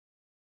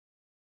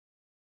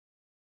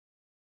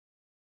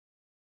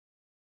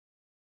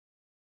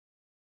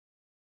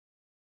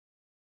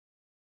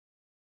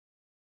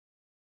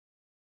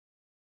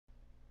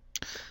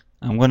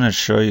I'm going to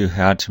show you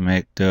how to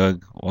make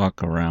Doug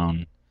walk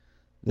around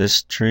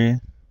this tree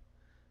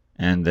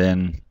and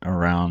then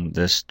around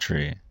this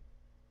tree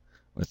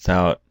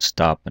without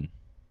stopping.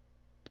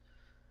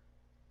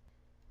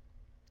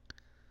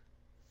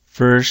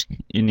 First,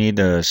 you need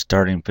a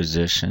starting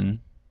position.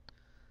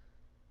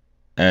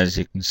 As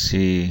you can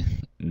see,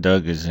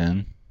 Doug is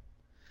in.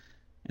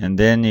 And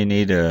then you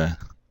need a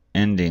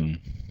ending.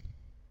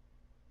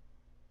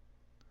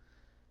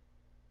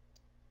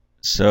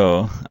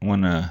 So I'm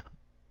going to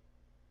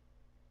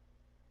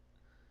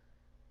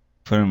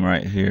put him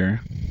right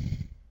here.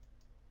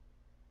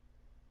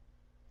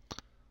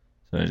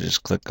 So I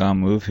just click on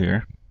move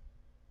here.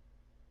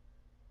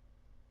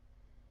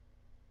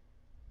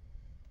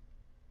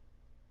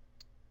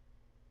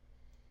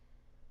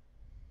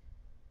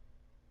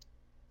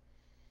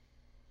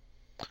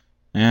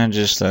 And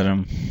just let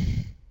him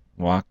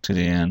walk to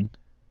the end.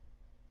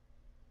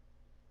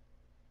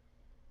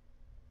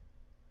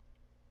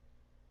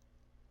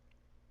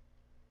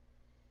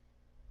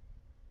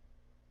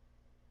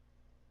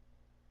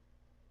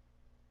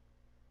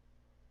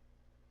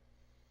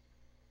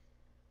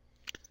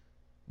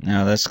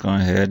 Now let's go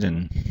ahead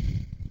and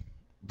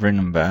bring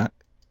them back.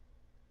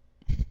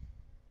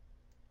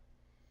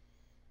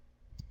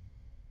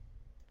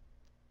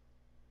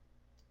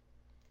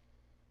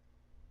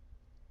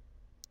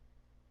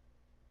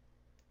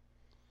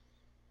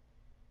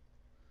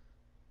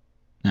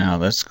 Now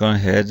let's go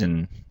ahead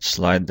and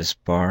slide this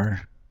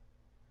bar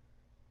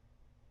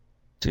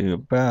to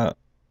about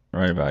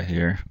right about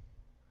here.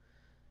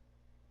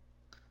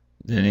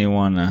 Then you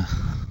want to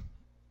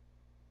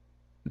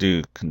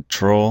do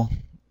Control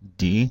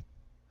D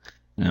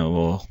and it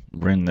will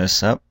bring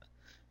this up,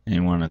 and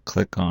you want to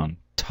click on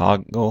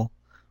Toggle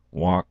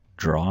Walk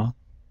Draw.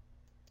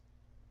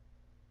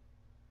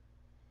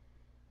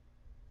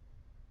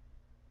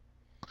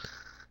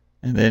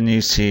 And then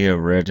you see a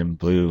red and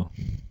blue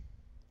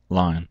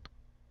line.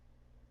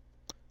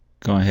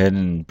 Go ahead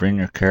and bring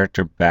your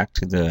character back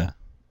to the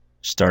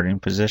starting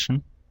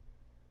position.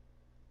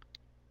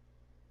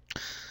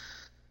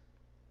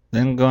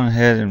 Then go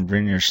ahead and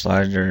bring your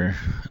slider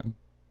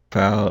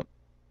about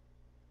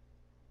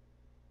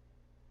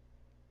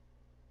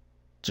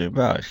to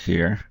about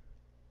here.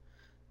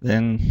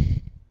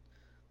 Then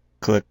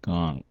click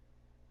on,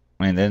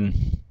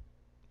 then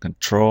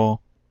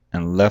Control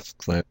and left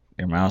click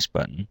your mouse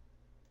button.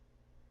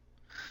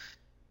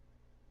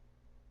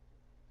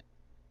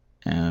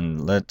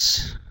 And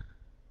let's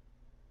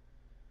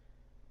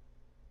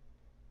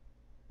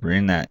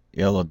bring that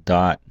yellow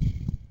dot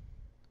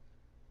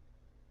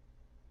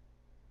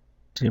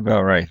to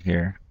about right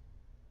here.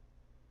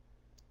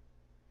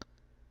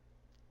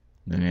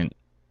 Then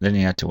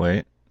you have to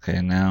wait.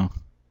 Okay, now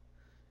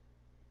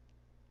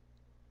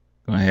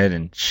go ahead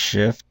and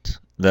shift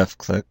left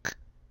click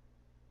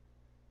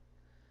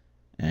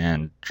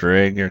and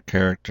drag your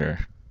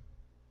character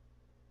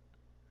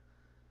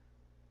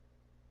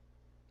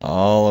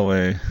all the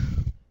way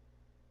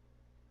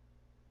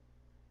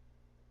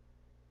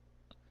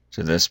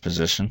to this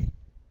position.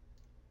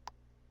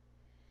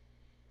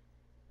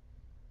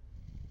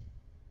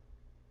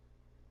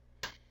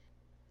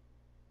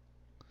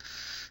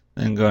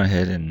 Then go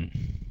ahead and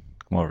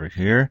come over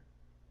here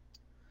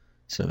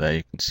so that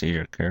you can see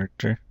your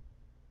character.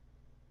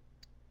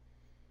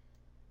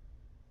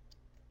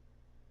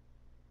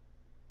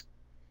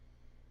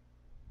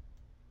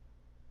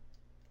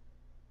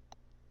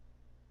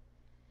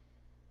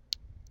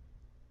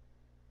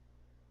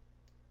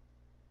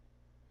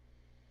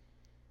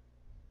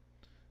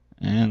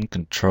 And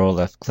Control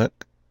left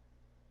click.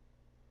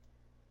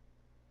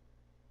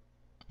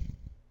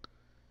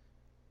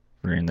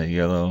 Bring the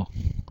yellow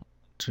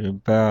to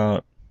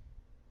about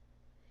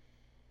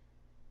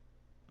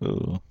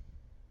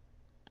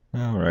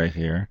right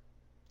here.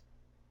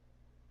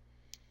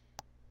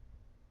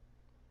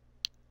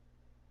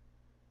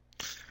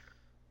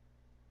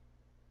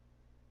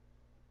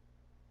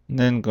 And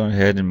then go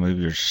ahead and move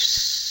your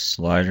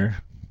slider.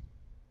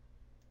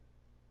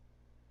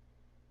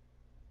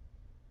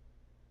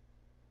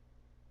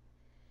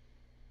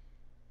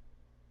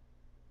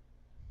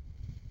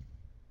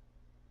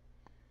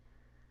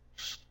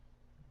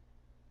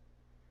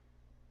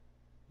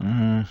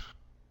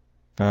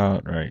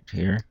 About right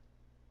here.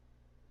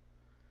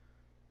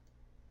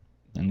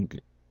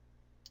 And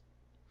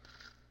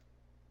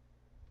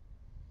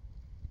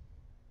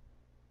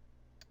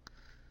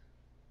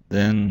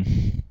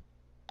then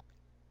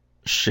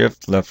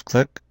shift left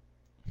click.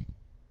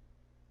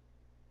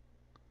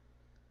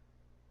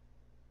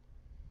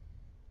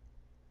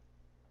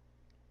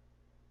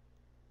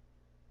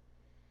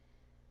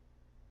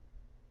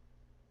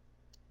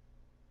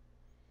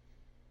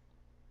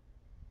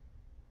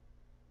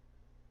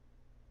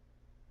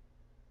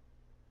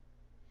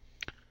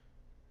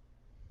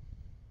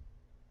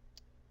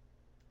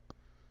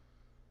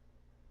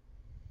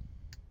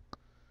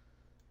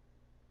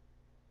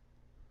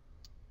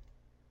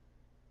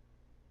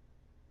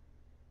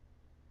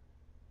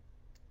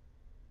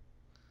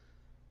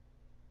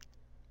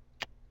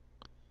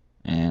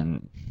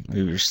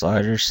 Move your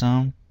slider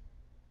some.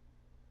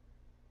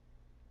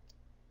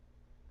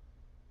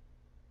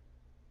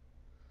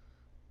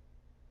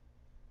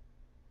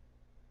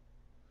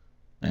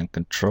 Then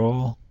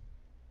control,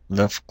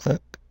 left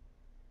click.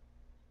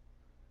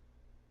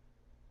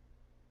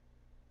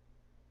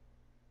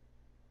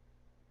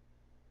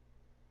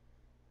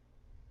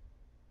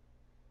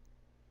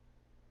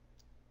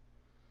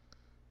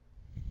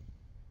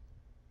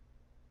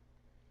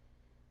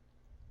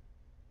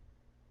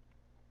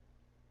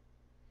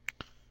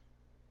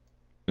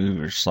 Move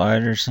your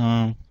slider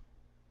some.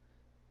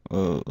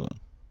 Whoa,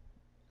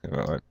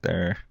 right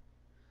there.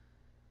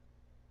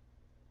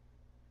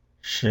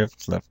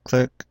 Shift left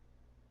click.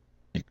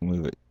 You can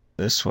move it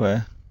this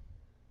way.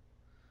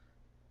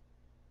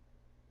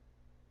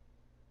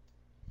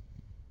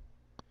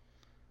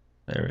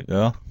 There we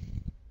go.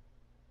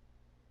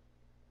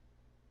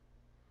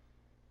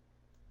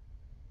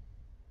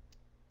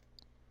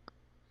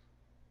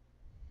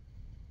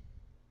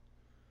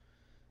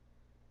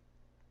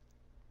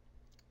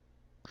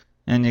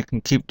 And you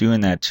can keep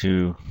doing that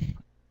to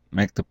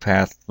make the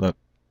path look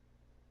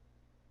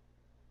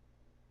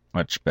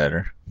much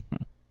better.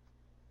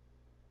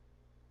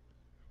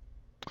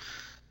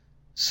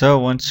 So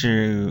once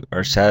you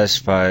are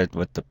satisfied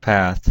with the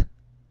path,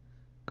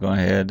 go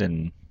ahead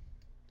and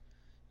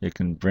you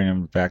can bring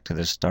them back to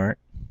the start.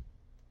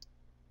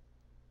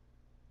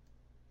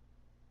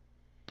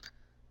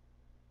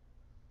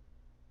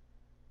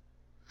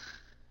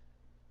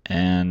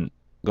 And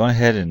go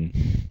ahead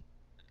and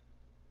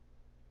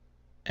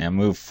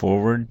move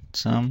forward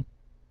some.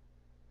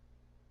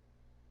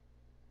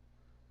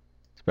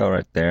 It's about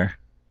right there.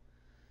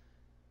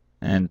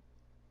 And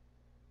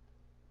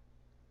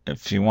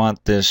if you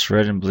want this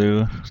red and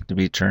blue to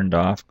be turned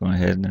off, go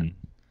ahead and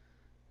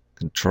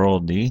Control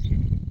D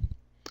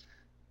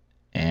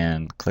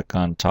and click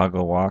on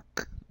Toggle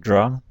Walk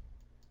Draw.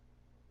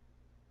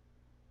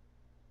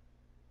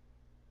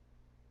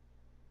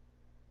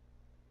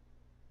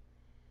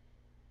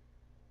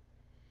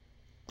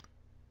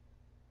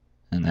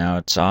 And now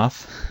it's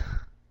off.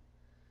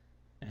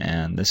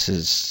 And this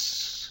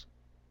is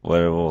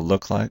what it will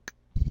look like.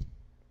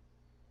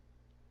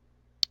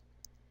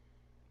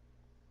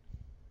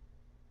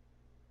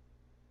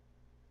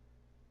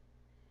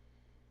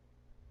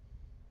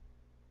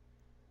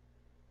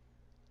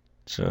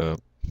 So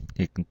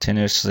he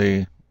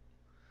continuously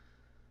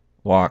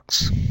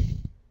walks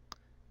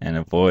and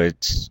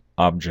avoids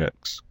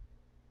objects.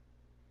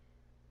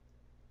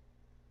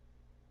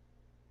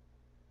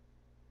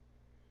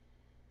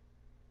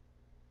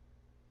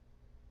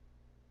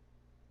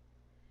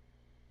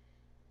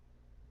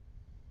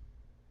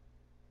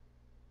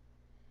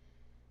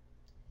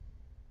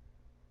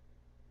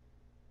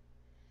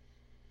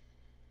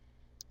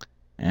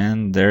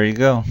 And there you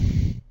go.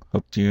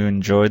 Hope you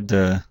enjoyed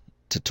the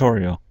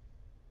tutorial.